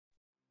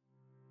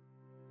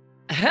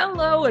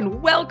Hello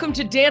and welcome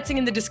to Dancing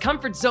in the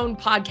Discomfort Zone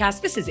podcast.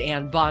 This is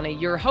Ann Bonny,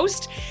 your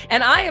host,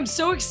 and I am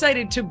so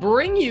excited to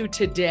bring you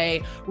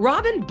today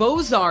Robin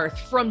Bozarth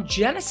from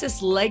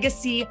Genesis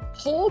Legacy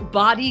Whole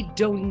Body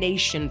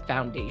Donation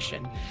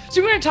Foundation.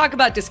 So we're going to talk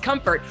about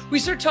discomfort. We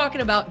start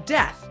talking about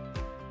death,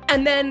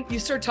 and then you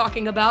start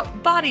talking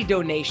about body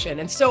donation.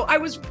 And so I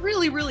was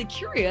really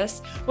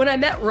curious when I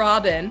met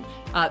Robin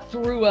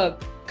through a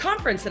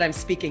conference that I'm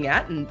speaking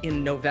at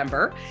in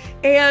November.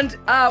 And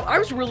I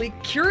was really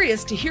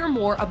curious to hear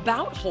more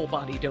about whole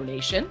body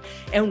donation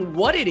and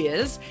what it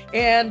is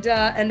and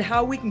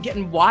how we can get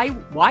and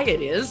why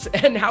it is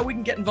and how we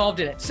can get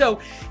involved in it. So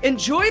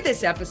enjoy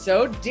this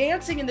episode,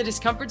 Dancing in the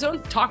Discomfort Zone,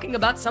 talking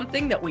about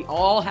something that we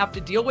all have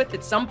to deal with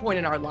at some point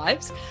in our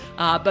lives,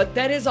 but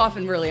that is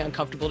often really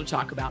uncomfortable to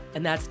talk about.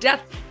 And that's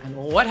death and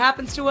what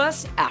happens to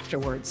us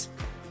afterwards.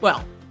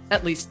 Well,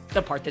 at least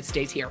the part that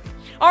stays here.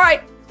 All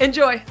right,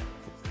 enjoy.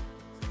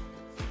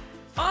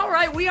 All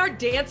right, we are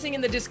dancing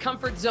in the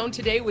discomfort zone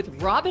today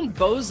with Robin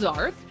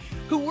Bozarth,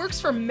 who works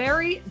for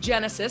Mary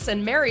Genesis,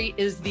 and Mary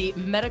is the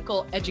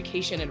Medical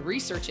Education and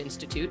Research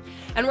Institute.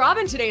 And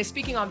Robin today is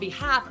speaking on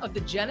behalf of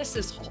the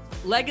Genesis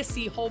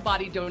Legacy Whole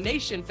Body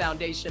Donation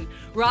Foundation.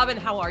 Robin,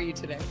 how are you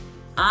today?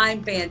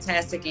 I'm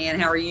fantastic, Ann.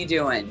 How are you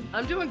doing?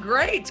 I'm doing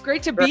great. It's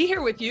great to be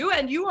here with you.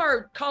 And you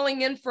are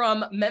calling in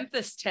from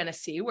Memphis,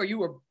 Tennessee, where you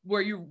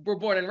were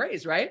born and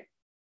raised, right?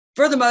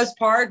 For the most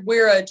part,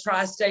 we're a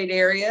tri-state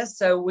area.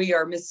 So we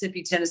are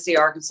Mississippi, Tennessee,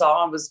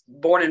 Arkansas. I was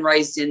born and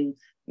raised in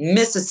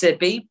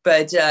Mississippi,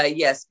 but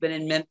yes, been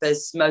in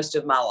Memphis most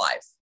of my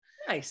life.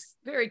 Nice.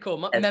 Very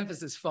cool.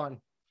 Memphis is fun.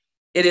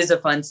 It is a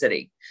fun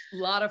city. A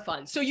lot of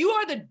fun. So you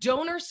are the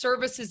Donor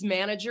Services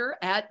Manager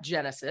at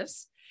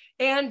Genesis.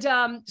 And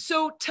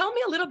so tell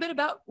me a little bit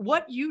about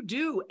what you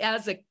do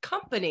as a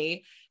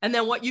company and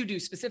then what you do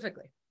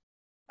specifically.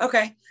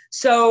 Okay.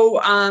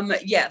 So,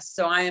 yes,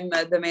 so I am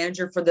the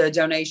manager for the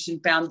Donation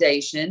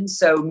Foundation.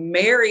 So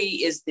Mary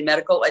is the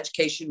Medical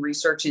Education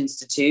Research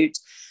Institute,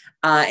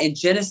 and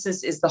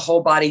Genesis is the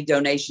Whole Body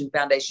Donation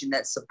Foundation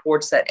that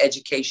supports that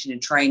education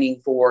and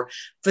training for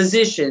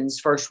physicians,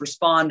 first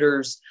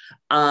responders,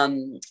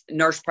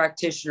 nurse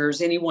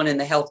practitioners, anyone in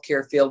the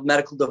healthcare field,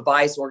 medical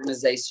device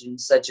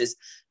organizations such as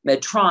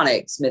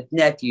Medtronic, Smith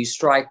Nephew,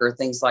 Stryker,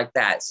 things like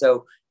that.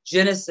 So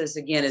Genesis,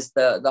 again, is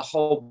the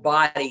whole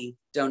body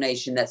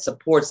donation that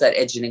supports that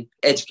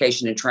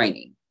education and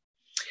training.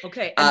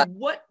 Okay. And I'm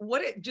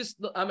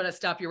going to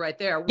stop you right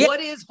there. Yeah. What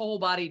is whole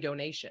body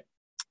donation?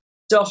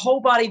 So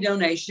whole body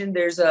donation,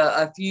 there's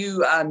a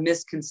few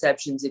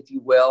misconceptions, if you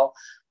will,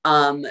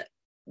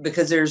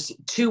 because there's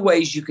two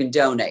ways you can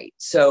donate.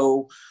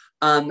 So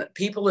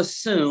people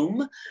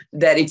assume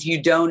that if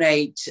you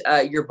donate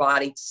your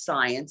body to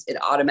science, it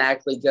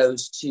automatically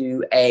goes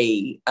to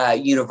a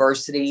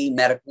university,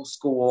 medical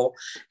school.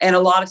 And a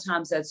lot of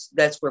times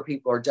that's where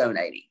people are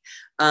donating.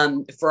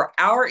 For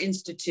our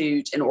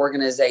institute and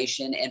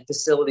organization and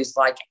facilities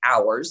like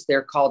ours,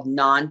 they're called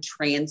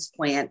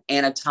non-transplant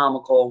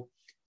anatomical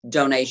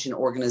donation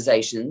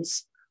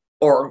organizations,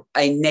 or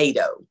a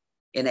NATO.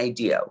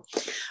 NADO,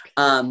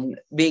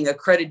 being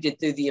accredited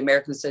through the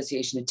American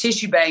Association of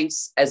Tissue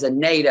Banks as a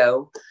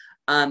NATO,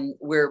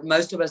 where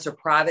most of us are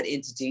private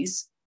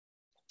entities.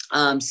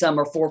 Some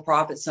are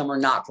for-profit, some are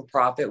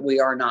not-for-profit. We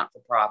are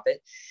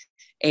not-for-profit.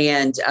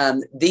 And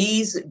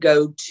these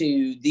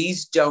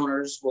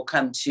donors will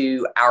come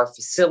to our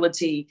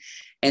facility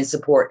and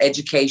support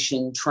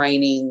education,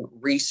 training,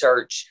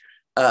 research,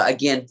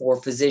 again,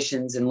 for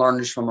physicians and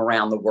learners from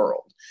around the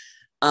world.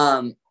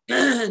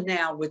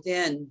 Now,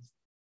 within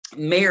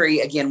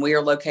Mary, again, we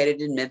are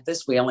located in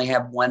Memphis. We only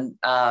have one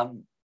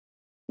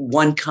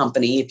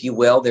company, if you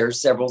will. There are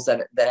several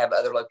that have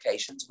other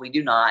locations. We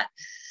do not.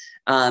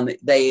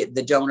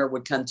 The donor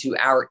would come to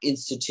our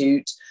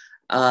institute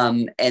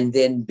and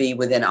then be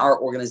within our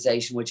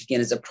organization, which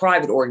again is a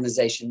private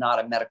organization,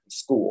 not a medical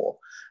school.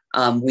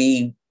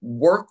 We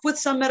work with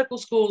some medical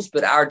schools,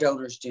 but our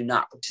donors do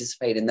not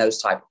participate in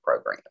those type of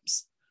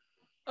programs.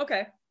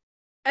 Okay.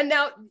 And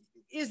now,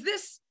 is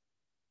this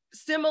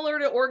similar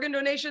to organ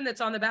donation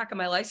that's on the back of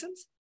my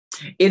license?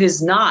 It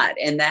is not.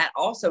 And that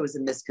also is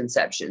a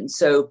misconception.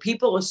 So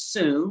people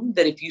assume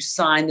that if you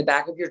sign the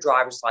back of your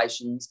driver's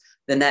license,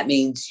 then that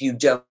means you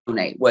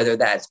donate, whether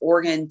that's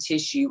organ,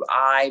 tissue,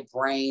 eye,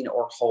 brain,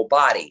 or whole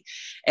body.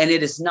 And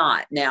it is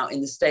not. Now,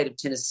 in the state of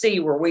Tennessee,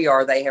 where we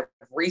are, they have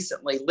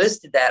recently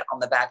listed that on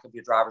the back of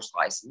your driver's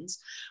license,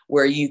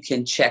 where you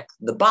can check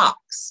the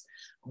box.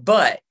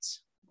 But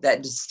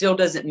that still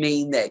doesn't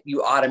mean that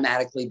you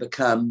automatically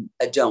become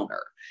a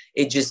donor.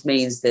 It just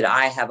means that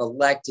I have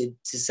elected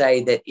to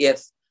say that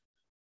if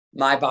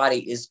my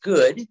body is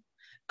good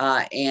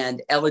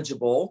and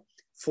eligible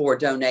for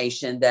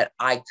donation, that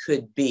I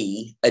could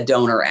be a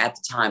donor at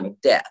the time of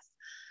death.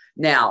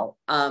 Now,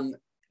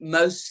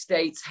 most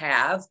states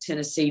have,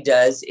 Tennessee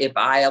does, if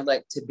I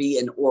elect to be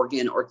an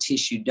organ or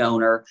tissue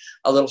donor,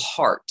 a little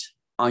heart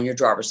on your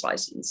driver's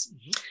license.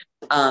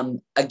 Mm-hmm.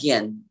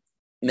 Again,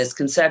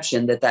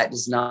 misconception that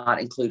does not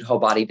include whole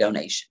body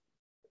donation.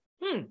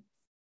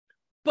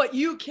 But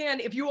you can,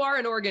 if you are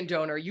an organ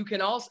donor, you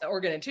can also,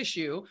 organ and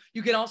tissue,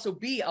 you can also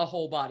be a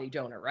whole body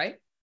donor, right?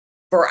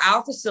 For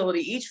our facility,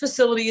 each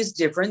facility is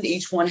different.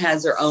 Each one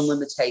has their own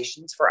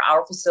limitations. For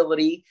our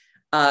facility,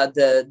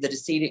 the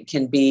decedent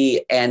can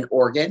be an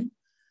organ,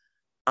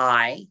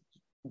 eye,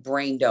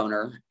 brain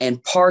donor,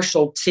 and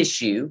partial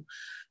tissue.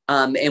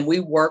 And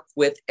we work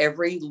with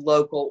every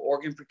local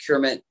organ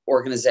procurement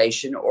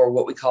organization, or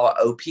what we call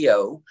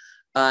OPO,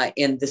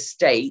 in the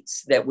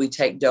states that we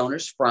take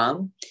donors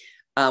from,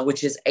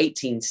 which is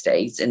 18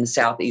 states in the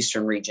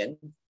southeastern region.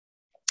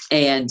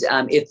 And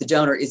if the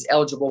donor is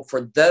eligible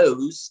for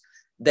those,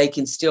 they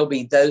can still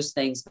be those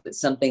things, but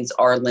some things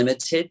are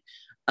limited.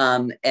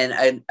 And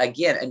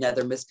again,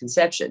 another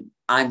misconception.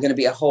 I'm going to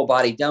be a whole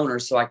body donor,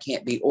 so I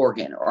can't be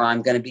organ, or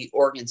I'm going to be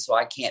organ, so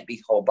I can't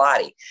be whole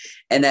body.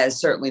 And that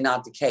is certainly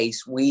not the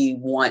case. We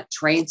want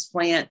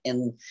transplant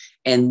and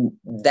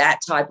that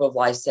type of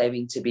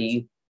life-saving to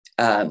be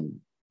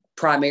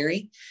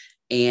primary.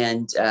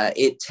 And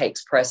it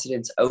takes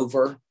precedence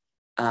over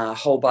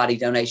whole body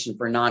donation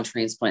for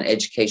non-transplant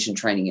education,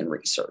 training, and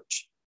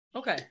research.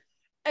 Okay.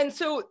 And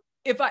so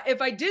if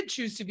I did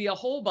choose to be a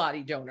whole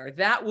body donor,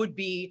 that would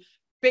be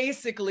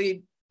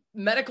basically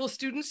medical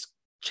students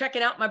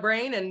checking out my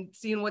brain and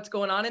seeing what's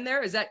going on in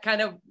there. Is that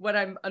kind of what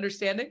I'm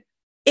understanding?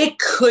 It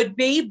could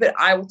be, but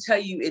I will tell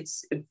you,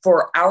 it's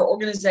for our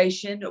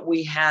organization.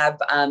 We have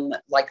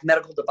like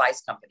medical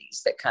device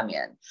companies that come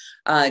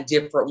in,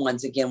 different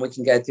ones. Again, we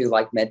can go through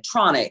like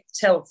Medtronic,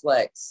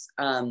 Teleflex,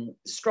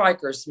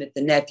 Stryker, Smith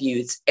and Nephew.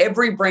 It's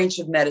every branch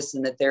of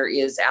medicine that there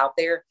is out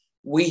there.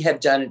 We have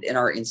done it in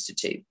our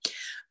institute.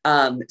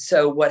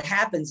 So what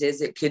happens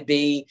is it could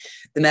be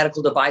the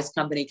medical device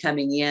company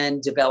coming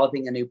in,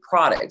 developing a new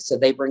product. So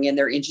they bring in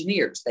their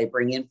engineers, they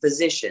bring in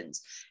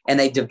physicians, and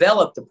they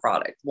develop the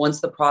product.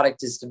 Once the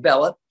product is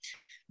developed,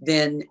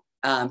 then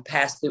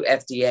passed through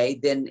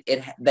FDA, then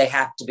they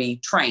have to be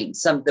trained.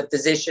 Some of the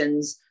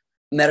physicians,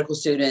 medical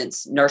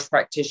students, nurse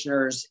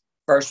practitioners,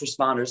 first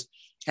responders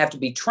have to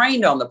be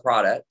trained on the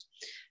product.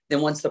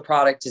 Then once the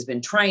product has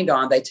been trained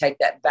on, they take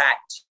that back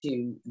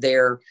to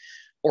their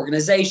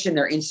organization,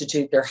 their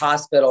institute, their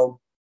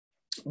hospital.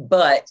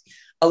 But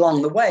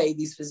along the way,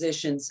 these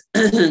physicians,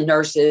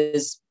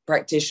 nurses,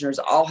 practitioners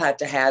all have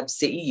to have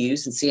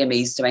CEUs and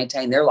CMEs to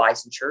maintain their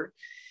licensure.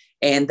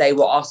 And they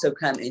will also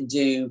come and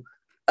do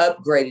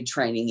upgraded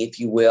training, if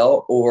you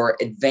will, or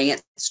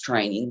advanced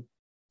training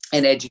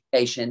and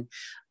education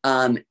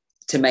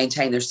to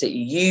maintain their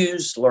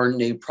CEUs, learn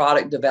new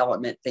product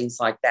development, things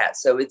like that.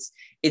 So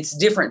it's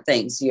different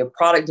things. You have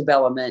product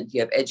development, you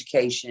have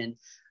education.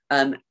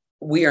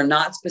 We are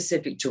not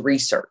specific to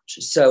research.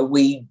 So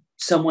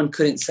someone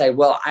couldn't say,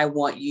 well, I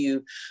want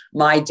you,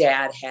 my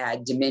dad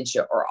had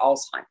dementia or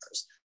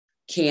Alzheimer's.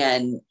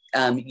 Can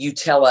you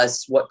tell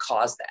us what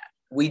caused that?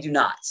 We do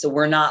not. So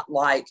we're not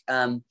like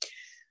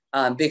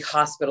big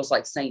hospitals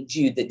like St.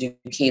 Jude that do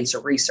cancer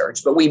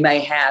research, but we may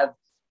have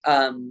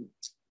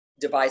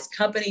device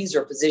companies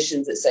or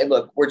physicians that say,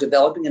 look, we're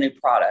developing a new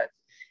product.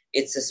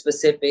 It's a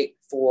specific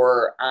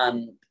for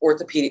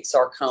orthopedic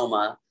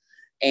sarcoma.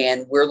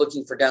 And we're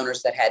looking for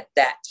donors that had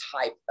that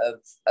type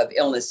of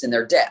illness in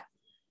their death.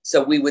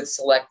 So we would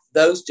select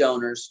those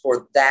donors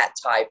for that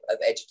type of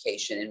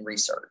education and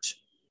research.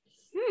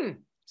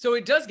 So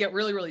it does get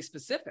really, really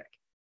specific.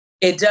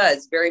 It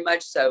does, very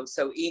much so.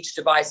 So each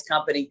device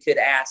company could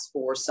ask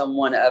for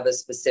someone of a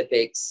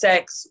specific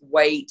sex,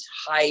 weight,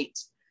 height,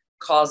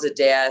 cause of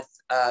death,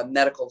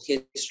 medical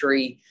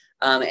history.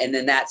 And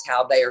then that's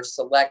how they are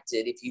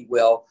selected, if you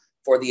will,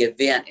 for the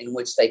event in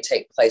which they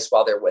take place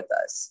while they're with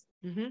us.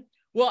 Mm-hmm.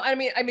 Well, I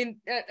mean,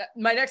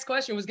 my next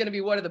question was going to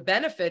be, what are the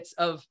benefits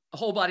of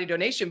whole body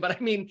donation? But I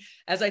mean,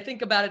 as I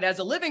think about it as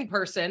a living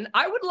person,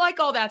 I would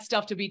like all that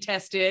stuff to be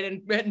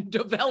tested and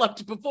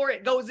developed before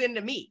it goes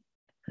into me.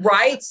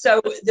 Right. So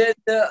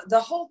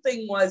the whole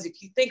thing was,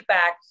 if you think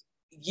back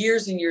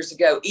years and years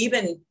ago,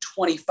 even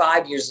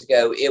 25 years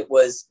ago, it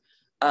was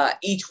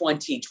each one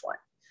teach one.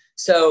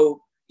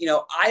 So,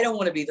 I don't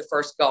want to be the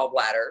first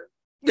gallbladder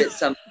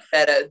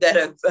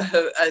that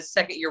a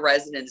second year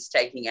resident is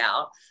taking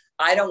out.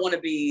 I don't want to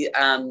be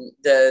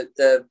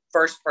the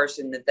first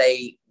person that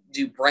they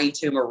do brain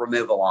tumor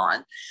removal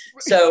on.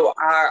 So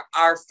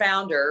our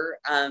founder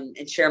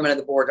and chairman of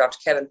the board, Dr.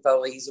 Kevin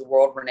Foley, he's a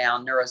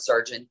world-renowned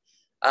neurosurgeon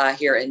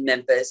here in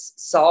Memphis,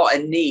 saw a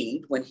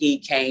need when he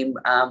came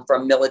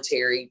from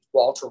military,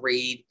 Walter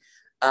Reed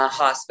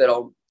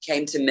Hospital,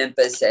 came to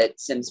Memphis at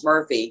Sims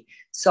Murphy,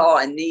 saw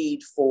a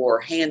need for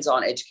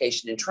hands-on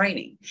education and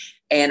training.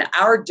 And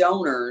our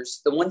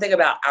donors, the one thing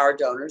about our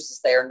donors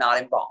is they are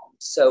not embalmed.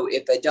 So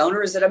if a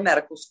donor is at a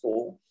medical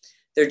school,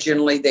 they're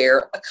generally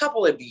there a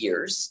couple of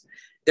years.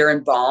 They're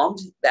embalmed.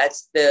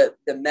 That's the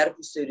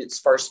medical student's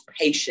first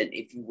patient,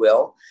 if you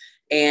will.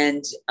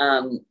 And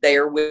they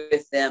are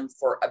with them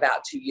for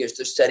about 2 years.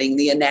 They're studying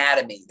the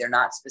anatomy. They're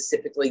not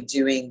specifically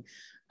doing,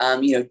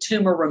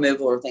 tumor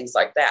removal or things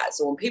like that.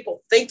 So when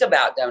people think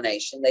about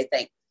donation, they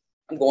think,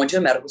 I'm going to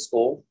a medical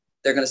school.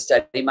 They're going to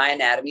study my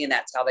anatomy, and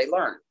that's how they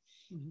learn.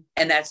 Mm-hmm.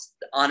 And that's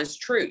the honest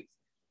truth.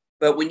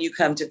 But when you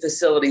come to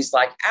facilities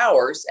like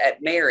ours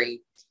at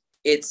Mary,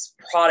 it's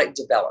product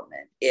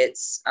development,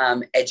 it's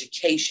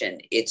education,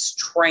 it's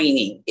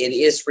training, it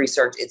is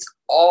research, it's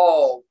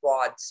all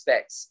broad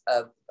specs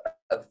of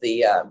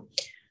the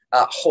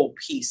whole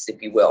piece,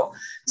 if you will.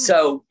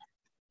 So,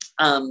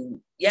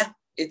 yeah,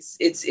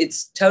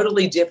 it's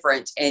totally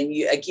different. And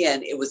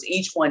again, it was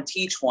each one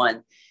teach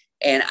one.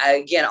 And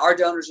again, our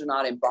donors are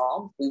not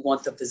embalmed. We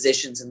want the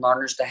physicians and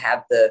learners to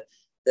have the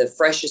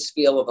freshest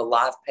feel of a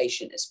live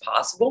patient as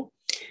possible.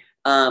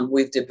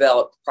 We've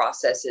developed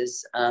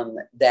processes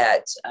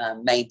that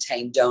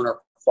maintain donor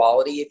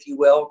quality, if you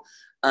will,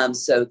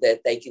 so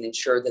that they can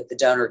ensure that the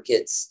donor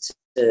gets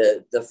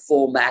the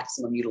full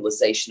maximum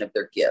utilization of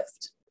their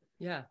gift.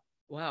 Yeah.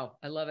 Wow.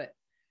 I love it.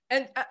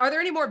 And are there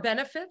any more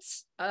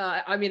benefits?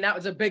 I mean, that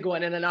was a big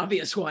one and an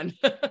obvious one.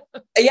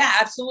 Yeah,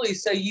 absolutely.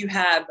 So you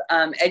have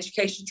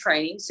education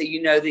training. So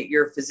you know that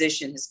your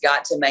physician has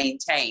got to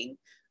maintain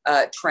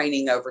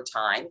training over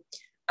time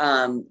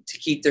to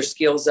keep their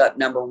skills up.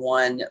 Number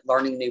one,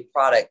 learning new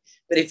product.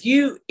 But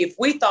if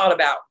we thought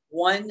about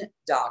one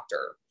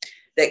doctor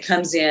that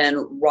comes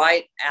in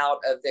right out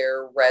of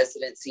their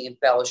residency and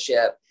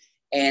fellowship,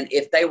 and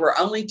if they were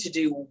only to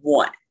do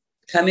one,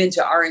 come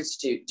into our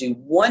institute, do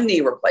one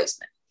knee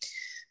replacement,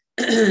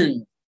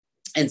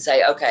 and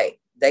say, okay,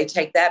 they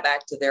take that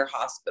back to their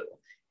hospital.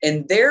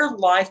 And their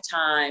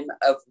lifetime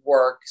of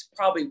work is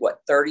probably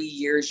 30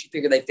 years. You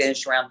figure they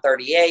finished around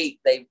 38,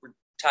 they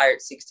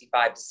retired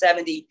 65 to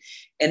 70.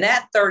 And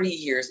that 30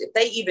 years, if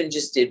they even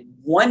just did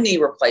one knee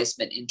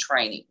replacement in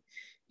training,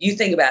 you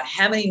think about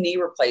how many knee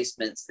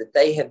replacements that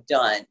they have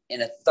done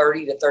in a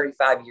 30 to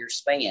 35 year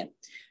span,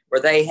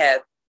 where they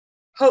have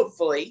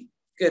hopefully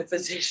good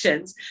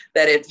physicians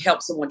that have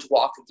helped someone to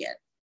walk again,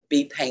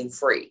 be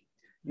pain-free,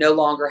 no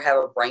longer have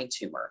a brain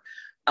tumor.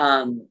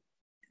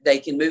 They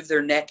can move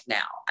their neck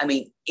now. I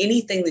mean,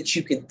 anything that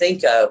you can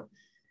think of,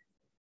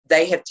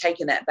 they have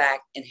taken that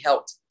back and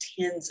helped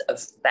tens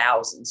of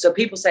thousands. So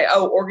people say,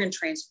 oh, organ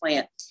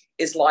transplant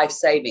is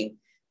life-saving.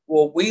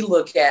 Well, we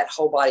look at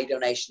whole body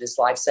donation as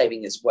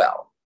life-saving as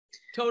well.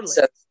 Totally.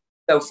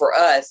 So for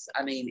us,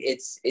 I mean,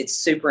 it's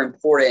super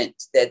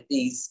important that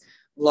these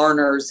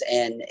learners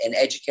and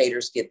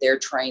educators get their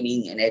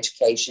training and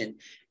education.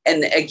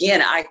 And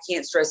again, I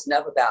can't stress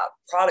enough about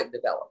product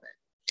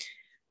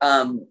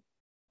development.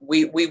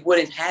 We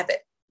wouldn't have it.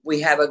 We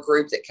have a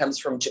group that comes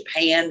from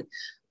Japan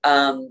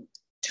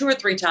 2 or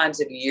 3 times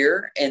a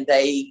year, and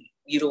they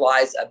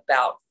utilize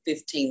about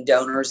 15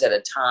 donors at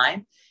a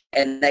time.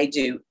 And they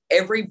do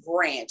every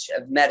branch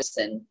of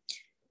medicine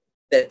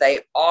that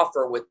they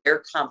offer with their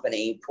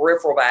company: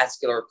 peripheral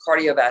vascular,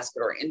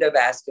 cardiovascular,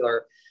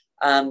 endovascular,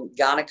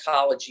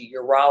 gynecology,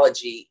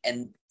 urology.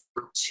 And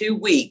for 2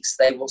 weeks,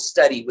 they will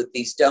study with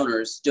these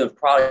donors doing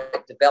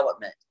product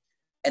development.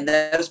 And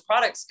those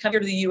products come here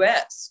to the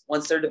U.S.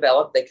 Once they're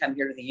developed, they come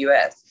here to the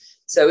U.S.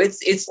 So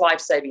it's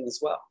life-saving as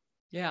well.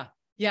 Yeah.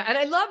 Yeah. And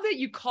I love that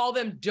you call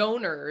them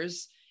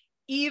donors,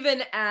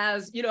 even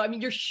as, I mean,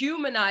 you're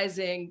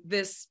humanizing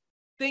this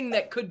thing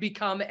that could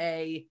become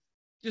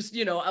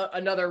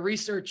another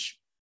research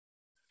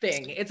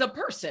thing. It's a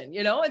person,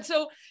 and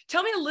so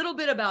tell me a little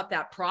bit about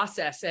that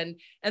process and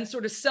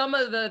sort of some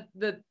of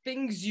the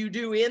things you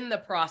do in the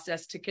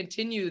process to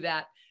continue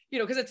that,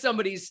 because it's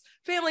somebody's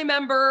family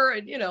member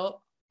and,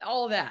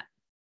 all of that.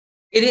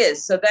 It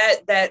is. So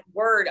that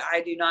word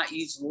I do not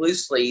use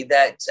loosely,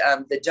 that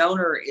the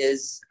donor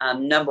is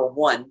number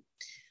one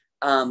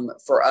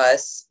for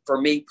us. For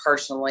me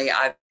personally,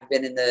 I've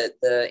been in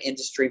the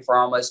industry for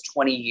almost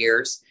 20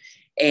 years.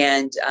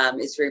 And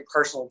it's very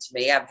personal to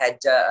me. I've had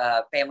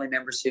family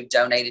members who've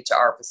donated to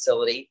our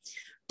facility.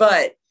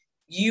 But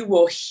you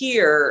will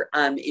hear,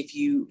 if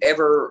you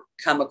ever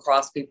come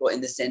across people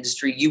in this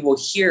industry, you will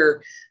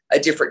hear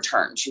different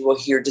terms. You will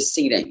hear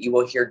decedent, you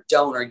will hear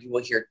donor, you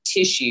will hear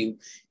tissue,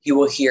 you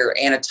will hear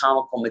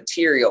anatomical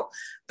material.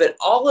 But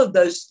all of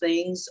those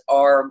things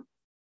are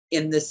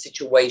in the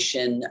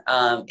situation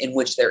in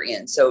which they're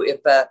in. So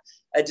if a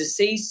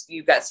deceased,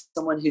 you've got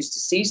someone who's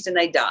deceased and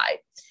they died,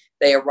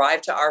 they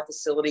arrive to our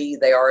facility,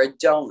 they are a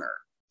donor.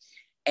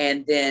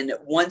 And then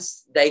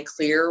once they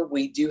clear,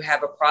 we do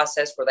have a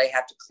process where they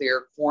have to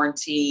clear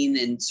quarantine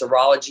and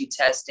serology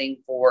testing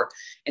for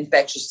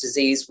infectious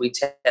disease. We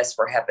test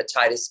for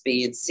hepatitis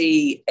B and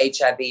C,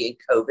 HIV, and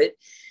COVID.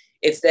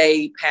 If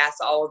they pass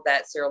all of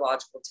that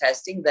serological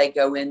testing, they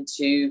go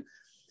into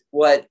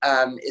what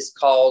is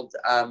called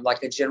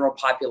like a general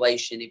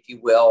population, if you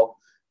will,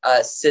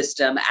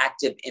 system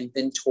active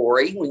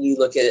inventory when you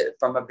look at it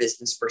from a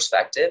business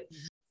perspective.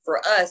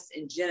 For us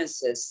in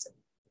Genesis,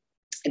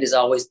 it is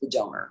always the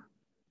donor.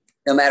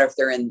 No matter if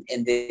they're in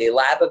the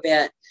lab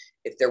event,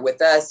 if they're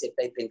with us, if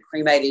they've been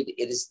cremated,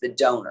 it is the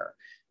donor,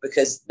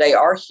 because they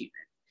are human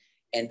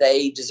and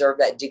they deserve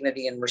that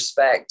dignity and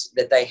respect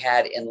that they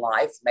had in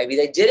life. Maybe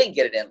they didn't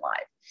get it in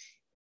life,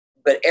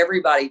 but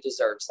everybody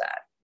deserves that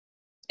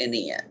in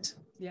the end.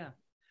 Yeah.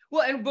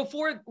 Well, and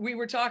before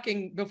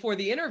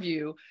the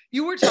interview,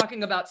 you were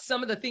talking about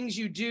some of the things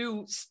you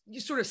do, you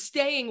sort of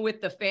staying with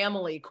the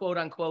family, quote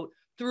unquote,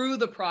 through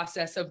the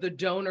process of the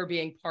donor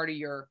being part of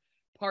your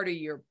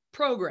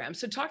program.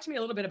 So talk to me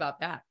a little bit about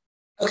that.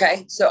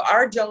 Okay. So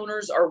our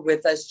donors are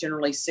with us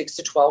generally 6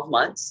 to 12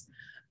 months.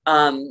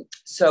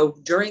 So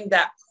during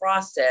that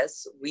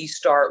process, we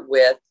start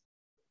with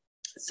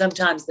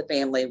sometimes the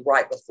family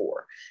right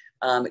before.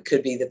 It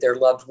could be that their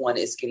loved one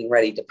is getting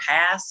ready to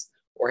pass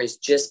or has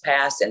just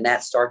passed, and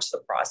that starts the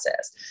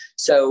process.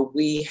 So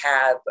we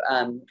have,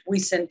 we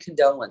send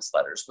condolence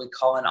letters. We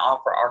call and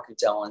offer our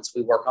condolence.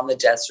 We work on the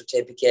death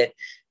certificate.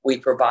 We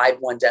provide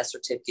one death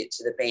certificate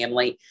to the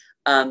family.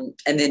 And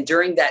then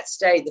during that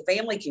stay, the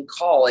family can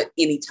call at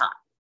any time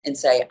and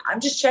say, I'm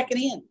just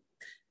checking in.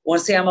 Want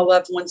to see how my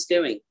loved one's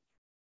doing.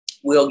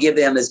 We'll give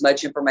them as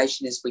much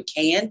information as we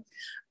can.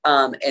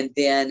 And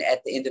then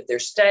at the end of their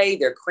stay,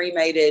 they're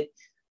cremated.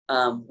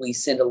 We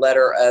send a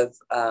letter of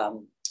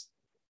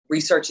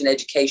research and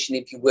education,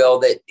 if you will,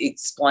 that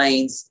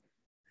explains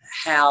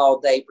how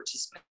they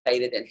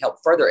participated and help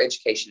further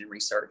education and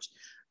research.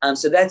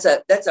 So that's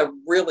a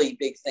really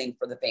big thing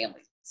for the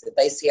families, that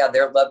they see how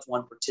their loved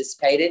one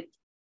participated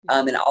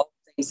and all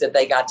the things that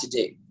they got to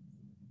do.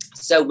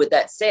 So with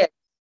that said,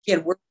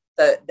 again, we're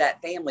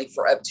that family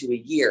for up to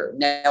a year.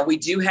 Now, we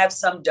do have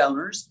some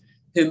donors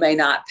who may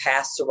not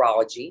pass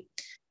serology,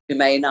 who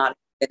may not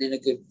have been in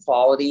a good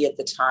quality at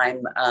the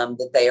time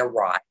that they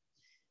arrive,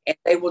 and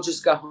they will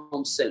just go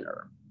home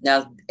sooner.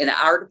 Now, in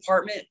our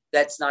department,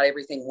 that's not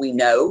everything we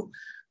know.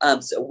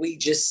 So we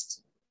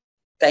just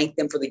thank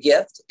them for the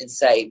gift and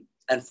say,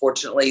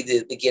 unfortunately,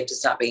 the gift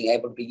is not being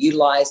able to be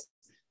utilized,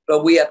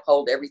 but we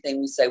uphold everything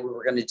we say we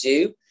were going to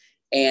do.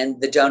 And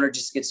the donor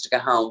just gets to go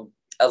home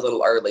a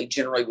little early,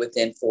 generally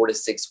within 4 to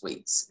 6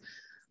 weeks.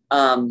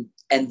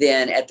 And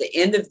then at the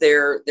end of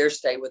their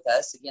stay with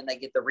us, again, they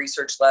get the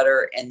research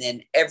letter. And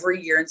then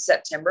every year in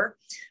September,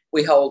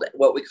 we hold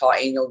what we call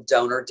Annual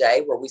Donor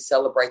Day, where we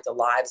celebrate the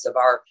lives of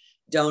our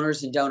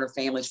donors and donor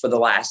families for the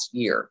last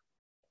year.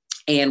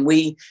 And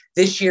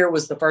this year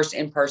was the first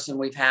in-person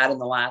we've had in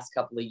the last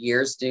couple of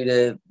years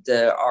due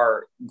to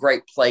our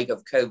great plague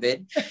of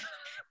COVID.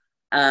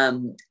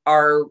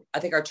 I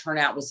think our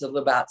turnout was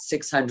about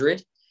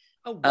 600.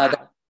 Oh,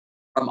 wow.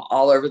 From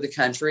all over the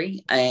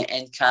country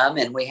and come.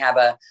 And we have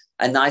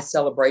a nice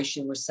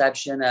celebration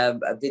reception, a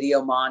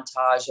video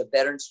montage, a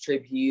veterans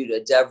tribute,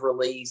 a dove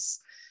release.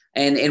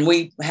 And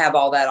we have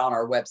all that on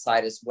our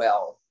website as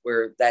well,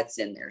 where that's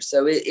in there.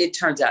 So it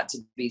turns out to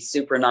be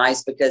super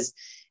nice because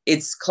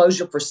it's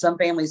closure for some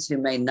families who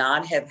may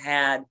not have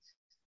had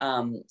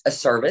a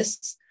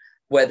service,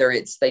 whether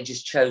it's they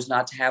just chose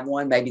not to have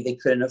one, maybe they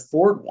couldn't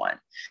afford one.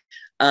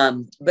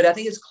 But I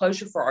think it's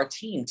closure for our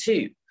team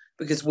too,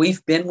 because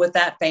we've been with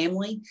that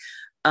family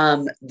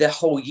the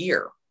whole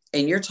year.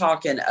 And you're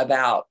talking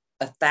about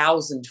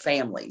 1,000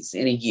 families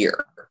in a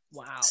year.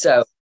 Wow.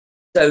 So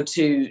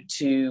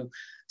to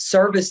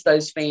service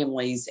those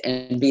families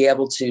and be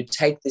able to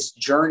take this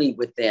journey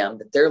with them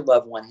that their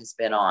loved one has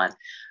been on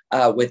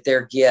with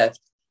their gift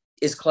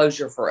is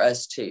closure for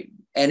us too.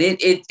 And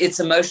it's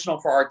emotional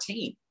for our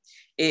team.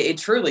 It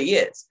truly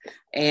is.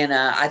 And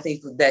I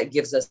think that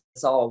gives us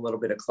all a little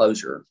bit of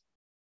closure.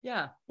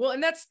 Yeah. Well,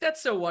 and that's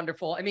so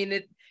wonderful. I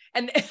mean,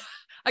 and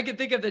I could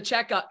think of the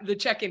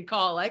check-in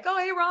call, like, oh,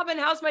 hey, Robin,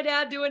 how's my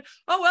dad doing?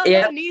 Oh, well, he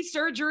had knee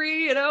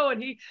surgery,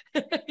 and he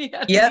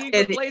had knee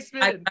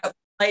replacement.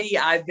 Lady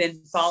I've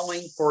been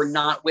following for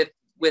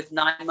with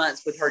 9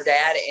 months with her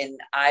dad. And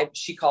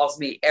she calls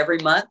me every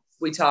month.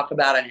 We talk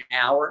about an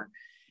hour.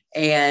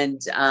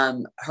 And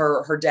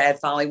her dad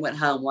finally went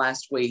home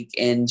last week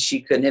and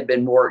she couldn't have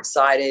been more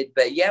excited.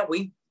 But yeah,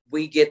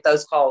 we get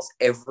those calls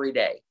every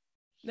day.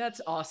 That's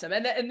awesome.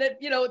 And that,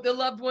 the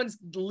loved ones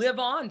live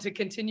on to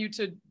continue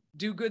to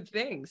do good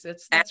things.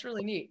 That's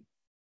really neat.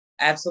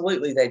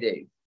 Absolutely. They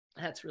do.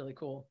 That's really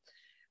cool.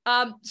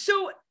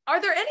 So are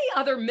there any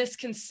other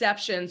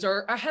misconceptions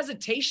or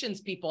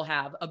hesitations people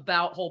have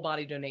about whole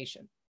body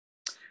donation?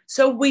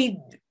 So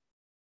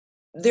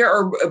there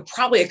are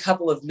probably a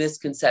couple of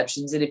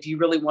misconceptions. And if you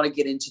really want to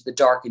get into the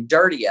dark and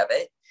dirty of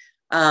it,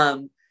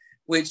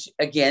 which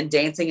again,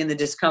 dancing in the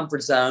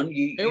discomfort zone.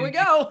 Here we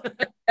go.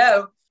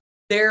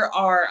 There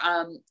are,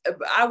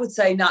 I would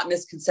say not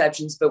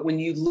misconceptions, but when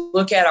you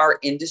look at our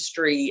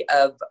industry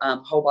of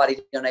whole body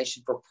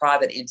donation for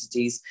private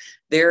entities,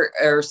 there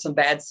are some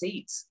bad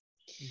seeds.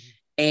 Mm-hmm.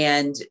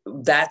 And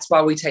that's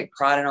why we take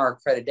pride in our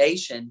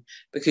accreditation,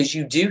 because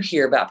you do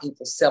hear about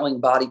people selling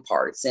body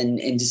parts and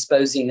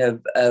disposing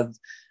of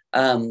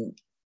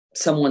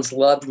someone's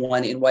loved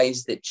one in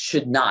ways that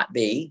should not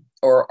be,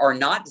 or are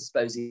not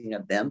disposing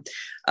of them,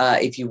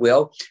 if you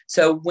will.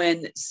 So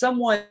when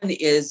someone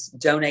is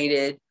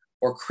donated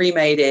or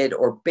cremated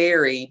or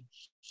buried,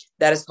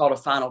 that is called a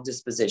final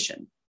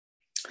disposition.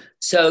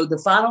 So the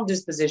final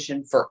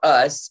disposition for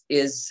us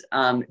is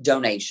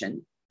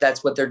donation.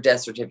 That's what their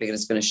death certificate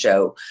is going to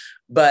show.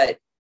 But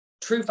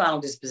true final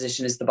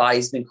disposition is the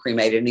body's been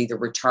cremated and either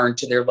returned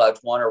to their loved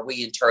one, or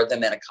we inter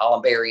them in a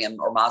columbarium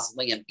or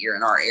mausoleum here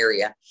in our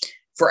area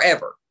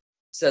forever.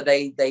 So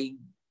they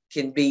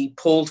can be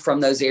pulled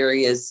from those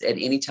areas at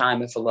any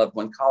time if a loved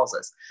one calls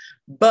us.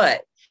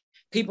 But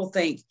people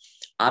think,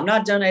 I'm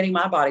not donating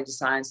my body to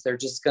science. They're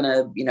just going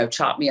to,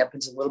 chop me up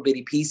into little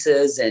bitty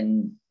pieces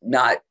and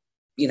not,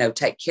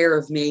 take care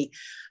of me.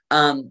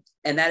 And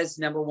that is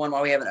number one,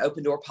 why we have an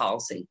open door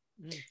policy.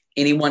 Mm.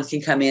 Anyone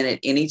can come in at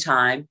any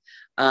time.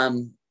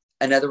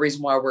 Another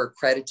reason why we're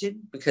accredited,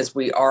 because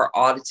we are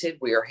audited,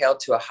 we are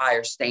held to a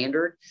higher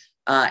standard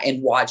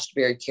and watched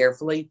very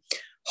carefully.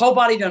 Whole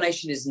body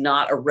donation is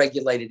not a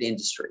regulated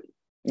industry.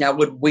 Now,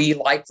 would we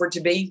like for it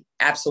to be?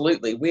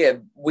 Absolutely.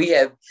 We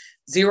have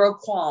zero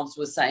qualms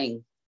with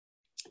saying,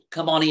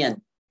 come on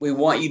in. We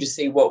want you to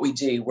see what we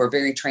do. We're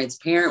very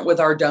transparent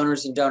with our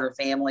donors and donor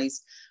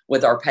families,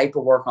 with our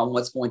paperwork on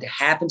what's going to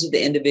happen to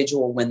the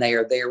individual when they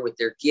are there with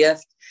their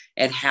gift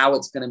and how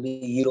it's going to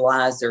be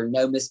utilized. There are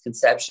no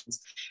misconceptions.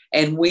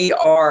 And we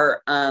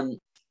are,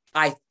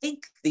 I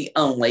think, the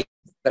only,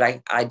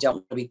 but I don't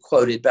want to be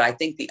quoted, but I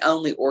think the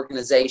only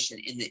organization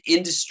in the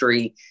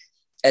industry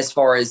as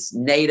far as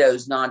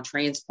NATO's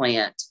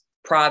non-transplant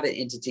private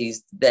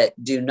entities that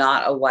do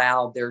not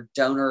allow their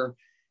donor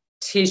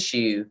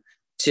tissue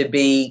to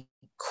be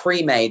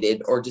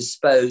cremated or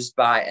disposed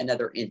by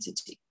another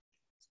entity.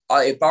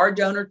 If our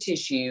donor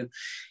tissue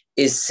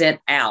is sent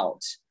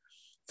out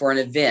for an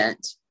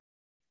event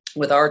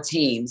with our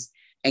teams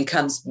and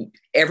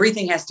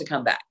everything has to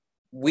come back.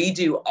 We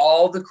do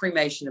all the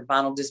cremation and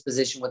final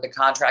disposition with a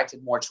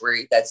contracted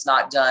mortuary. That's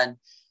not done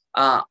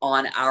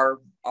on our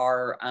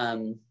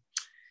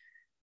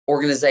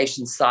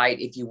organization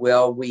site, if you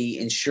will. We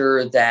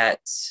ensure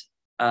that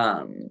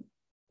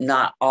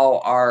not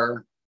all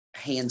our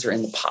hands are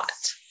in the pot.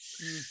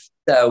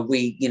 So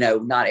we,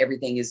 not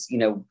everything is,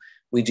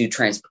 we do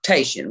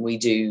transportation, we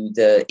do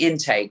the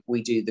intake,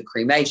 we do the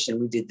cremation,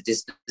 we do the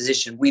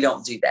disposition. We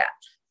don't do that.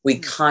 We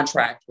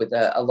contract with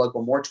a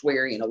local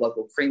mortuary and a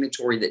local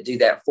crematory that do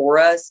that for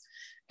us.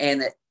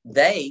 And that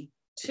they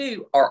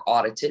too are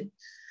audited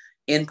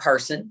in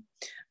person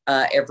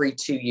every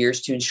 2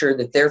 years to ensure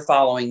that they're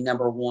following,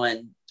 number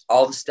one,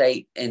 all the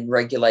state and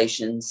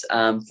regulations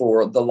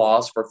for the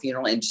laws for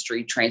funeral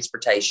industry,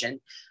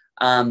 transportation,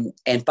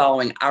 and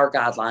following our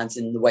guidelines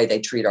in the way they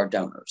treat our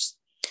donors.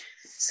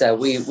 So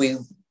we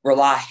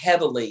rely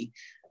heavily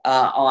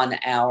on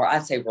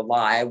I'd say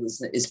rely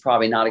is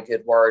probably not a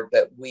good word,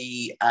 but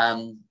we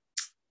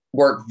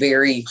work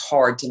very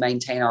hard to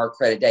maintain our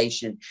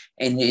accreditation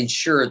and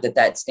ensure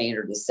that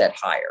standard is set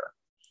higher.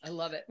 I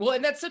love it. Well,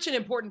 and that's such an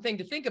important thing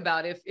to think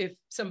about if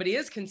somebody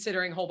is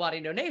considering whole body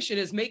donation,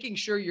 is making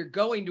sure you're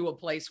going to a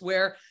place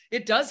where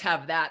it does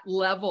have that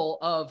level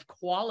of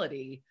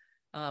quality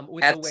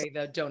with Absolutely. The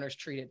way the donor's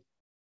treated.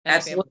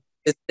 Absolutely.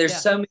 There's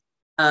so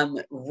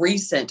many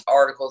recent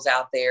articles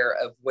out there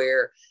of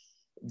where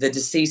the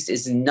deceased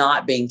is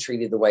not being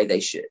treated the way they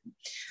should.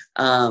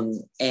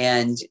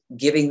 And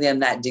giving them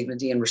that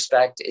dignity and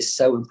respect is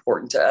so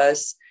important to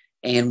us.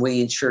 And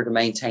we ensure to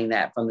maintain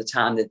that from the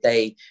time that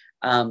they,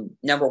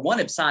 number one,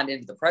 have signed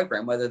into the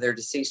program, whether they're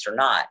deceased or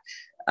not.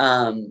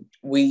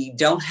 We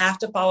don't have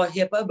to follow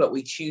HIPAA, but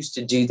we choose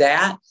to do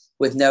that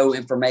with no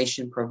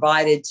information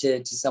provided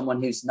to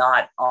someone who's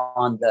not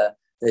on the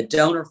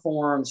donor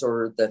forms,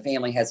 or the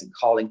family hasn't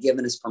called and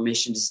given us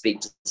permission to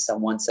speak to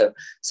someone. So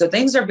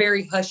things are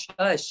very hush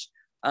hush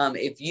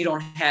if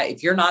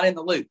you're not in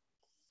the loop.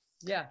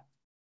 Yeah.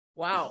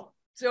 Wow.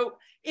 So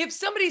if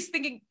somebody's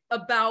thinking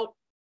about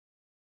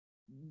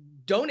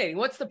donating,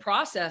 what's the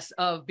process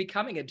of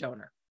becoming a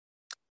donor?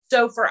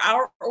 So for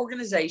our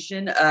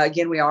organization,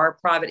 again, we are a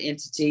private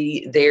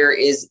entity. There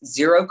is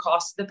zero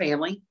cost to the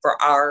family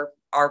for our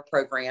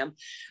program.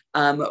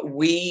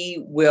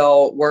 We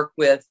will work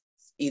with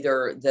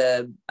either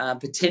the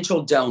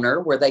potential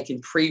donor, where they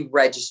can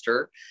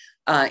pre-register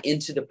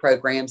into the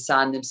program,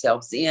 sign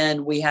themselves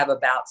in. We have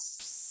about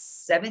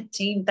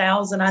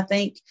 17,000, I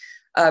think,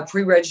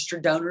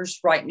 pre-registered donors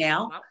right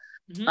now. Wow.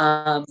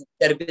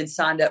 That have been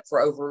signed up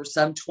for over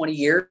some 20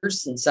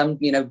 years and some,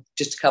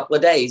 just a couple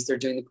of days. They're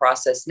doing the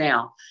process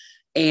now.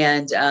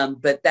 And,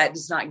 but that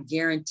does not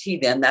guarantee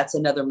them. That's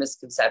another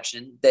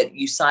misconception, that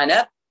you sign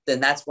up, then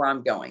that's where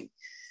I'm going.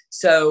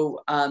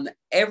 So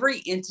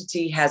every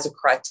entity has a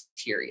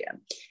criteria.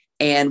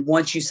 And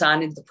once you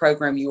sign into the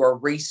program, you are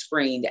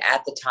rescreened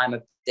at the time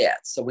of death.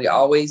 So we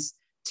always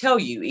tell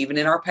you, even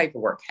in our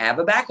paperwork, have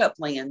a backup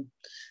plan,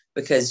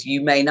 because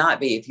you may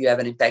not be, if you have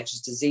an infectious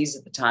disease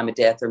at the time of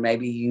death, or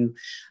maybe you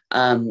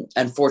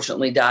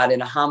unfortunately died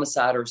in a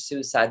homicide or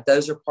suicide.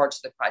 Those are parts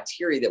of the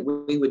criteria that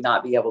we would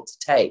not be able to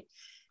take.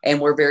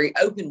 And we're very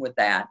open with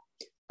that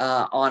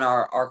on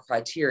our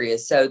criteria.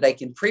 So they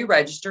can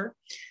pre-register.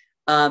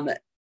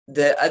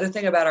 The other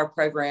thing about our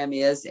program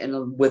is,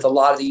 and with a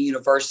lot of the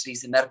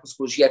universities and medical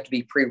schools, you have to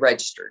be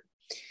pre-registered.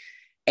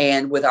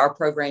 And with our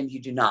program,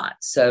 you do not.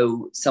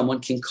 So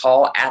someone can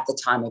call at the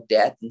time of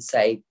death and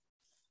say,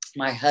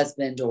 my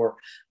husband or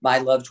my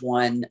loved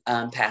one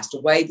passed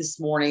away this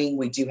morning.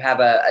 We do have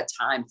a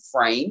time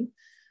frame,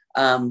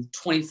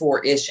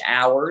 24-ish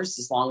hours,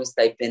 as long as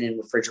they've been in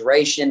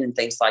refrigeration and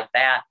things like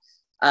that.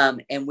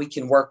 And we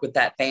can work with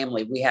that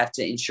family. We have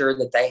to ensure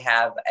that they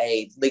have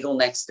a legal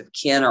next of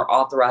kin or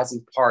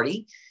authorizing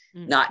party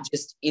not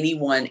just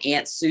anyone.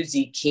 Aunt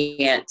Susie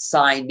can't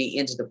sign me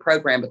into the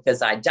program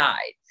because I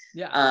died.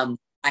 Yeah.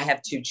 I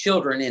have 2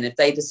 children, and if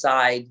they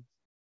decide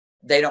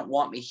they don't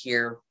want me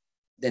here,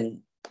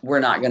 then we're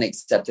not going to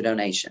accept the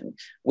donation.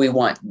 We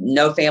want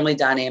no family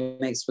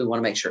dynamics. We want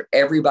to make sure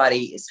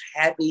everybody is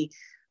happy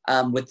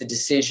with the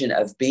decision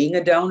of being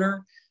a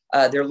donor,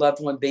 their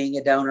loved one being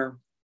a donor.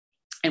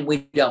 And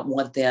we don't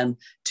want them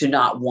to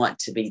not want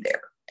to be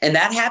there. And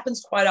that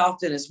happens quite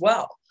often as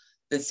well,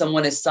 that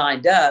someone has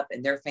signed up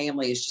and their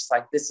family is just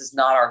like, this is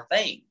not our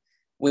thing.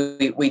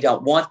 We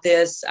don't want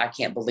this. I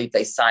can't believe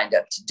they signed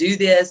up to do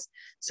this.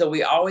 So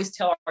we always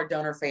tell our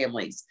donor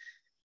families,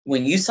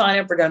 when you sign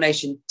up for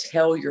donation,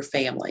 tell your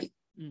family.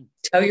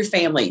 Tell your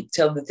family,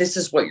 tell that this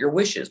is what your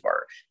wishes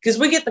were. Because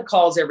we get the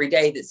calls every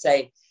day that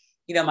say,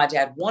 you know, my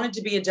dad wanted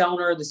to be a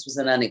donor. This was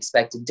an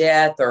unexpected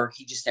death, or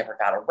he just never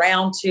got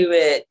around to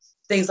it.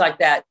 Things like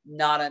that,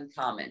 not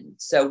uncommon.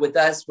 So with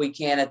us, we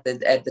can at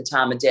the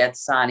time of death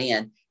sign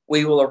in.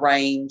 We will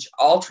arrange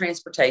all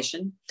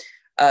transportation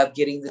of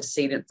getting the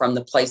decedent from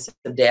the place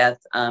of death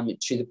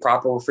to the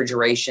proper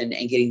refrigeration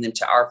and getting them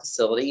to our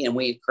facility, and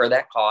we incur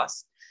that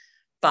cost.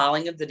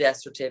 Filing of the death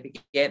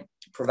certificate,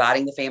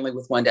 providing the family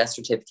with 1 death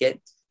certificate,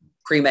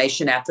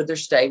 cremation after their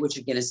stay, which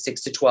again is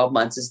 6 to 12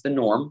 months is the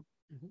norm.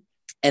 Mm-hmm.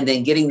 And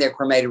then getting their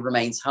cremated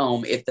remains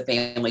home if the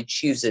family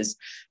chooses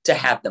to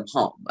have them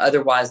home.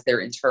 Otherwise, they're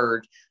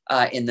interred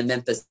in the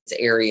Memphis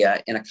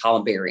area in a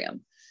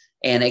columbarium.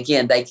 And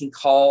again, they can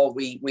call.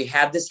 We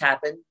have this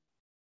happen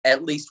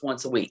at least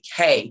once a week.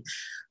 Hey,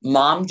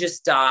 mom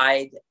just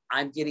died.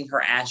 I'm getting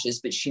her ashes,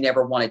 but she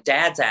never wanted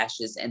dad's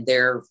ashes, and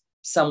they're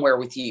somewhere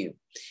with you.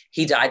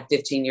 He died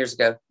 15 years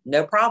ago.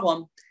 No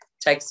problem.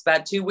 Takes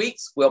about 2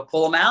 weeks. We'll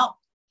pull him out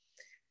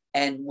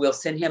and we'll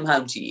send him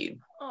home to you.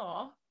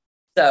 Aww.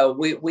 So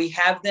we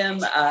have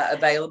them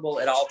available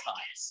at all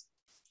times.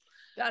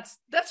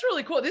 That's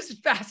really cool. This is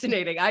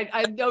fascinating.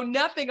 I know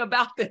nothing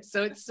about this,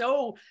 so it's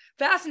so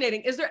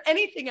fascinating. Is there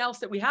anything else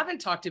that we haven't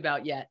talked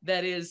about yet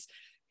that is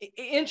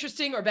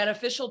interesting or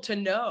beneficial to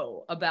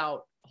know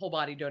about whole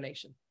body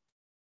donation?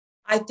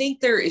 I think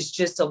there is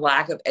just a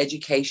lack of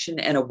education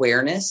and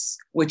awareness,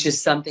 which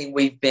is something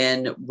we've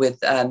been with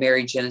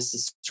Mary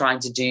Genesis trying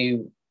to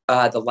do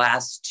the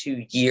last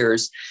 2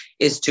 years,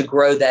 is to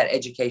grow that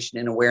education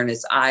and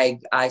awareness. I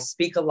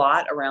speak a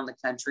lot around the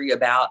country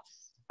about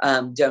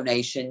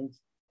donation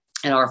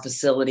in our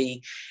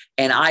facility,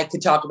 and I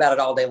could talk about it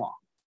all day long.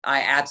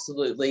 I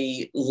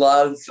absolutely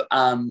love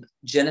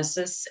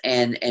Genesis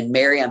and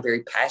Mary. I'm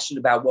very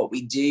passionate about what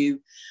we do.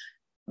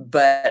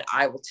 But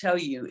I will tell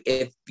you,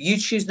 if you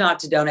choose not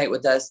to donate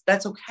with us,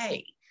 that's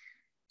okay.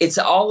 It's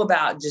all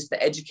about just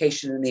the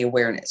education and the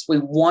awareness. We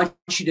want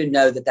you to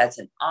know that that's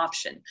an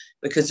option,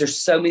 because there's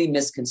so many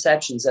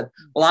misconceptions of,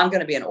 well, I'm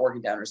going to be an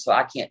organ donor, so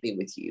I can't be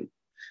with you.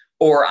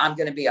 Or I'm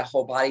going to be a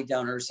whole body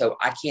donor, so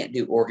I can't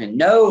do organ.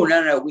 No.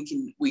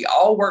 We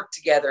all work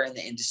together in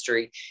the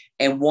industry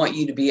and want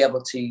you to be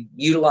able to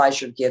utilize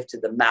your gift to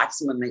the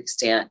maximum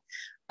extent,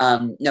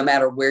 no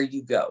matter where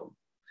you go.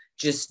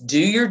 Just do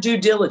your due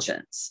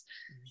diligence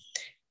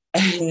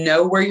and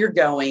know where you're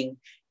going,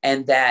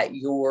 and that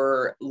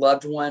your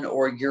loved one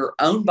or your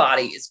own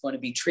body is going to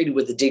be treated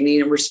with the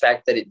dignity and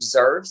respect that it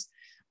deserves,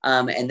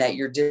 and that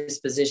your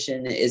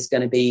disposition is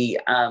going to be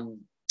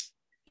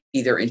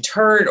either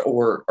interred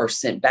or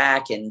sent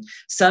back. And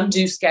some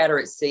do scatter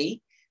at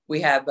sea.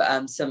 We have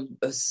some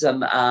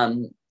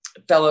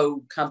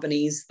fellow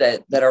companies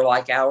that are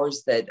like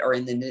ours that are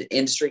in the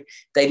industry.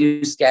 They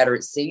do scatter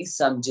at sea.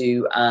 Some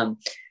do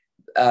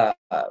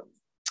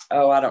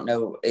I don't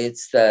know.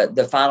 It's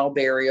the final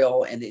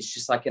burial, and it's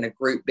just like in a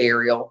group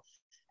burial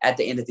at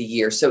the end of the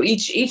year. So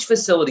each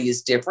facility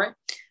is different,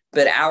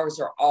 but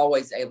ours are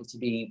always able to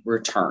be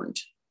returned.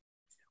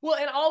 Well,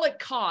 and all it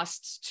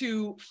costs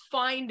to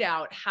find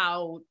out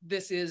how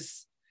this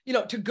is,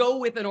 to go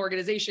with an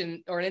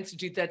organization or an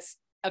institute that's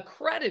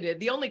accredited,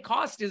 the only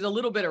cost is a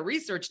little bit of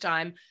research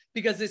time,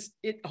 because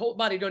whole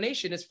body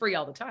donation is free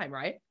all the time,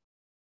 right?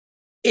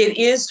 It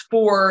is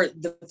for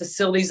the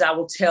facilities, I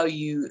will tell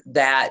you,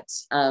 that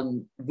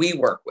we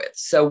work with.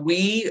 So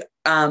we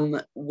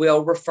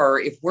will refer,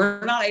 if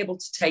we're not able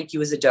to take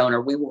you as a donor,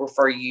 we will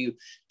refer you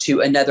to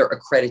another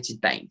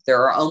accredited bank.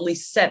 There are only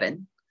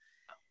 7,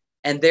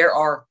 and there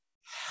are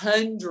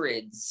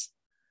hundreds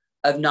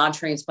of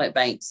non-transplant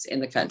banks in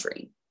the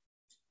country,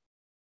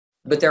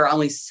 but there are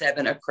only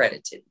 7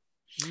 accredited.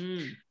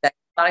 That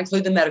does not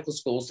include the medical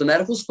schools. The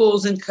medical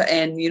schools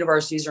and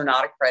universities are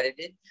not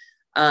accredited.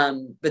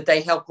 But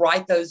they help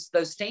write those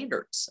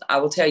standards, I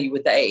will tell you,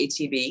 with the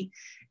AATB.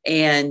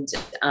 And,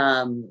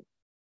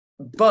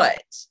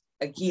 but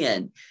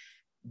again,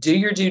 do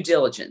your due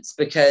diligence,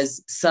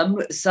 because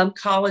some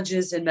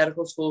colleges and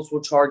medical schools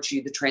will charge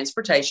you the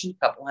transportation,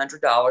 a couple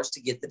 $100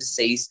 to get the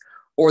deceased,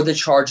 or the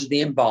charge of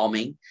the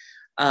embalming,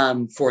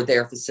 for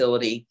their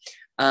facility.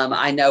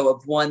 I know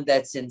of one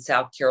that's in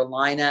South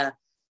Carolina.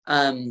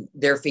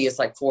 Their fee is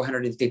like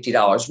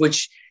 $450,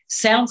 which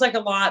sounds like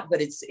a lot,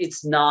 but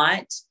it's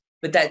not.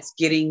 but that's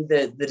getting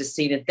the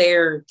decedent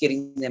there,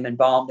 getting them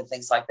embalmed and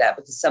things like that,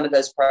 because some of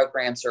those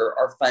programs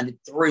are funded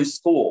through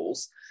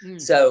schools.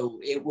 So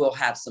it will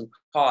have some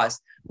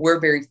cost. We're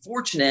very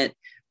fortunate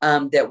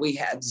that we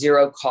have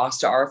zero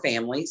cost to our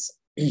families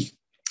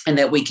and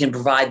that we can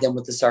provide them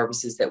with the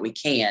services that we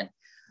can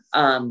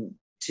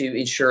to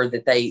ensure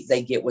that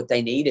they get what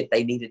they need. If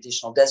they need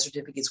additional death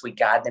certificates, we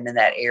guide them in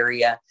that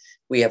area.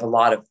 We have a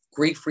lot of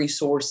grief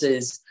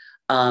resources,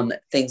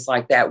 things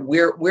like that.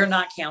 We're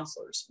not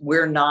counselors.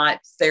 We're not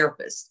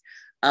therapists.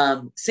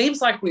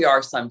 Seems like we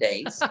are some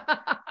days,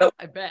 but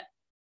I bet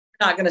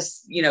not going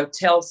to,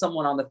 tell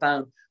someone on the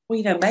phone,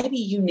 well, maybe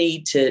you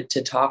need to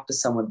talk to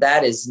someone.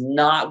 That is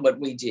not what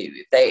we do.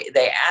 If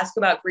they ask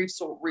about grief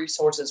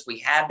resources, we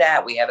have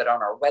that. We have it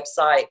on our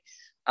website,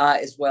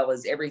 as well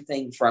as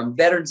everything from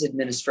Veterans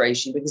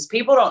Administration, because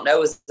people don't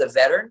know as a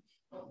veteran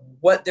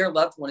what their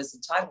loved one is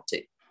entitled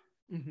to.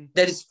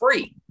 That is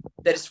free.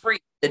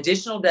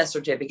 Additional death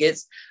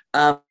certificates,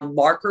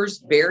 markers,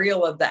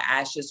 burial of the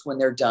ashes when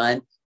they're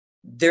done.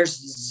 There's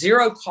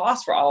zero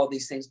cost for all of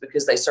these things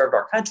because they served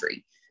our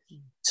country.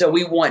 So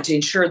we want to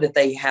ensure that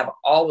they have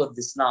all of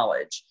this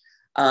knowledge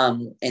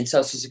and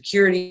Social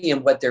Security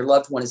and what their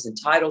loved one is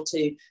entitled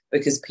to,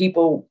 because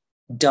people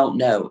don't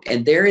know.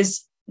 And there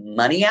is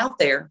money out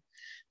there,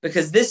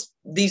 because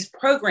these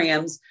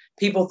programs,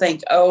 people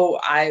think, oh,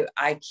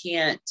 I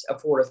can't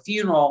afford a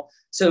funeral.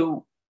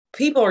 So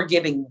people are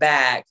giving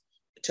back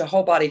to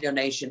whole body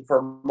donation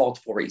for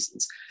multiple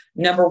reasons.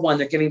 Number one,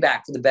 they're giving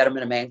back for the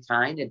betterment of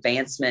mankind,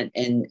 advancement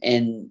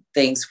in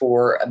things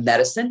for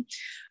medicine.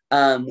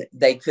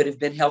 They could have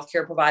been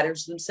healthcare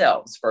providers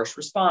themselves, first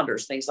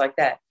responders, things like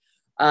that.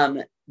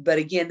 But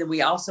again, then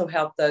we also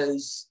help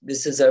those.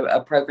 This is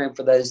a program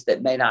for those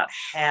that may not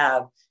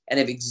have and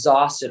have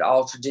exhausted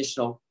all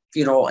traditional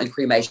funeral and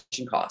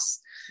cremation costs,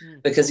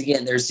 because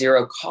again, there's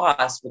zero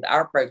cost with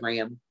our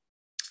program.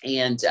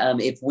 And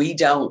if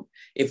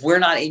we're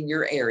not in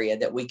your area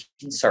that we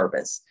can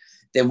service,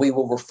 then we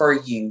will refer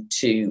you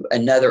to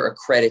another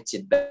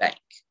accredited bank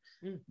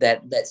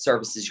that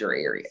services your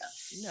area.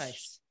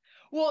 Nice.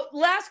 Well,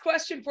 last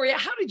question for you.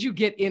 How did you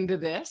get into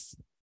this?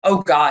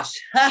 Oh, gosh.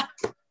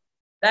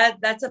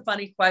 That's a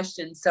funny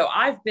question. So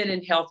I've been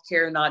in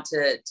healthcare, not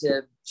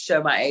to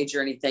show my age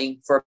or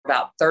anything, for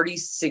about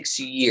 36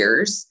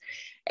 years,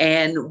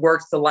 and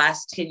worked the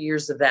last 10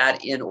 years of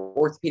that in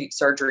orthopedic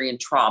surgery and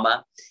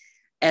trauma.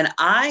 And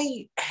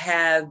I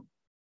have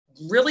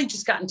really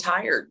just gotten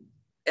tired.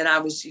 And I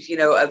was,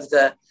 of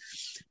the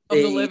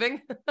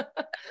living,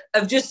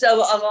 of just a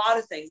lot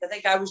of things. I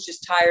think I was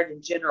just tired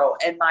in general.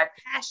 And my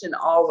passion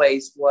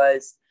always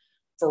was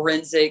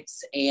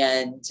forensics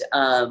and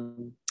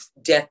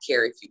death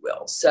care, if you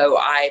will. So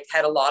I've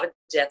had a lot of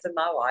death in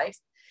my life.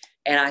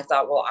 And I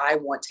thought, well, I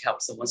want to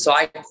help someone. So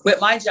I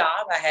quit my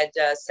job. I had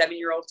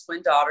 7-year-old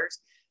twin daughters.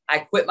 I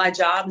quit my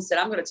job and said,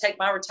 I'm going to take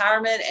my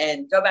retirement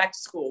and go back to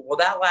school. Well,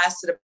 that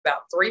lasted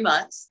about 3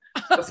 months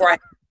before I had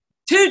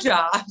 2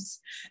 jobs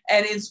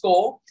and in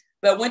school,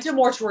 but went to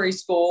mortuary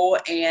school.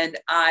 And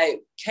I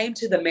came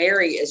to the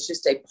Mary as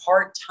just a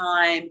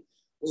part-time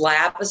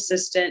lab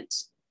assistant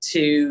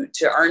to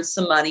earn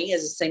some money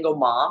as a single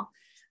mom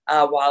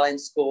while in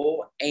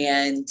school.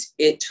 And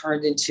it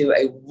turned into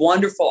a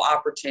wonderful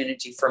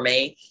opportunity for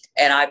me.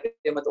 And I've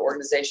been with the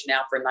organization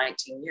now for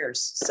 19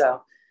 years.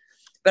 So,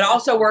 but I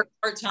also work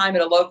part-time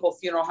at a local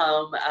funeral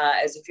home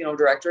as a funeral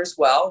director as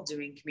well,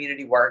 doing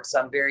community work. So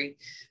I'm very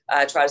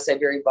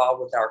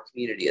involved with our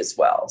community as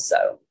well.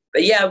 So,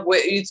 but yeah,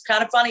 it's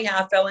kind of funny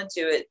how I fell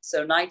into it.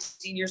 So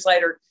 19 years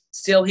later,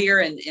 still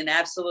here and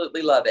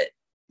absolutely love it.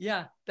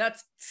 Yeah,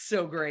 that's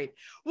so great.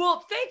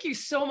 Well, thank you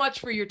so much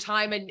for your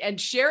time and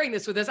sharing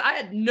this with us. I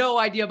had no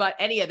idea about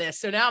any of this.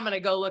 So now I'm going to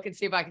go look and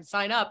see if I can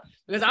sign up,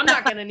 because I'm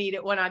not going to need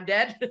it when I'm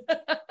dead.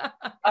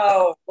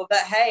 Oh, well,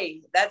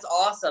 that's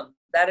awesome.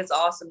 That is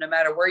awesome. No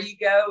matter where you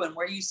go and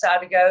where you decide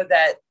to go,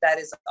 that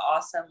is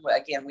awesome.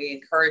 Again, we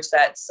encourage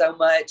that so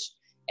much.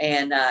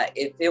 And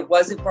if it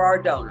wasn't for our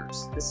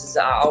donors,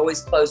 I always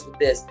close with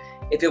this.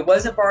 If it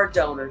wasn't for our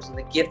donors and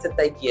the gift that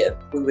they give,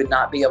 we would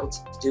not be able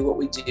to do what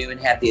we do and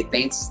have the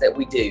advances that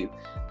we do,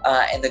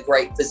 and the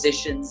great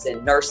physicians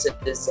and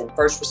nurses and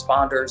first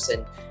responders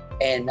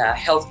and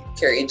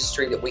healthcare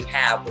industry that we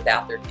have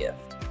without their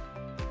gift.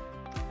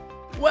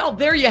 Well,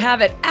 there you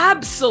have it.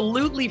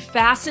 Absolutely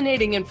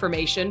fascinating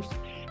information.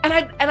 And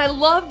I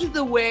loved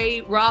the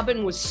way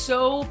Robin was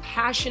so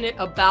passionate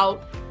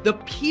about the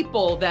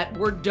people that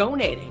were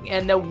donating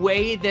and the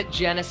way that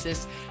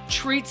Genesis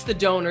treats the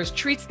donors,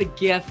 treats the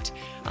gift.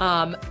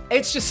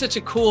 It's just such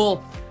a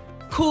cool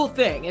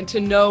thing. And to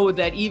know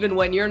that even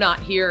when you're not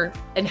here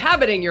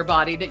inhabiting your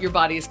body, that your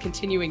body is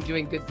continuing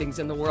doing good things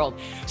in the world.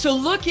 So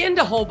look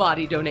into whole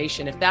body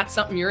donation if that's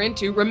something you're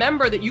into.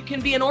 Remember that you can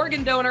be an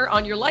organ donor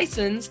on your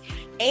license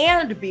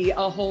and be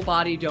a whole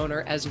body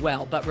donor as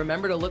well. But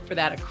remember to look for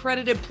that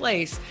accredited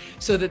place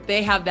so that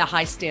they have the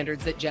high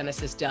standards that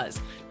Genesis does.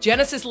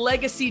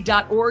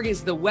 GenesisLegacy.org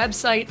is the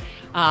website.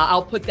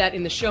 I'll put that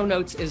in the show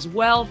notes as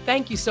well.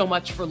 Thank you so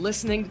much for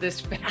listening to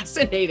this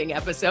fascinating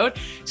episode.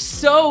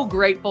 So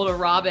grateful to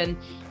Robin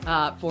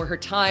for her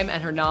time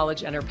and her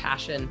knowledge and her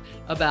passion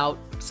about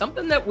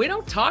something that we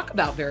don't talk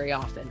about very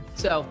often.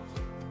 So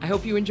I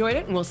hope you enjoyed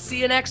it, and we'll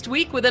see you next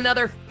week with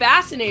another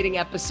fascinating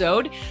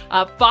episode,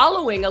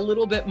 following a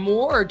little bit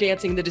more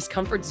Dancing the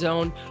Discomfort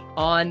Zone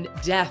on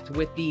death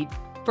with the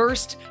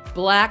first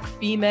Black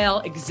female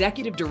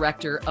executive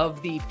director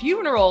of the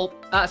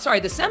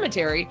the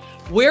cemetery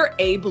where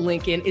Abe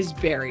Lincoln is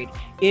buried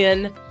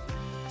in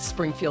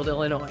Springfield,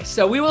 Illinois.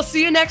 So we will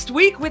see you next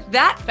week with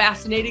that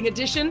fascinating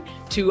addition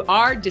to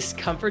our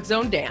Discomfort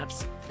Zone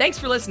dance. Thanks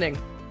for listening.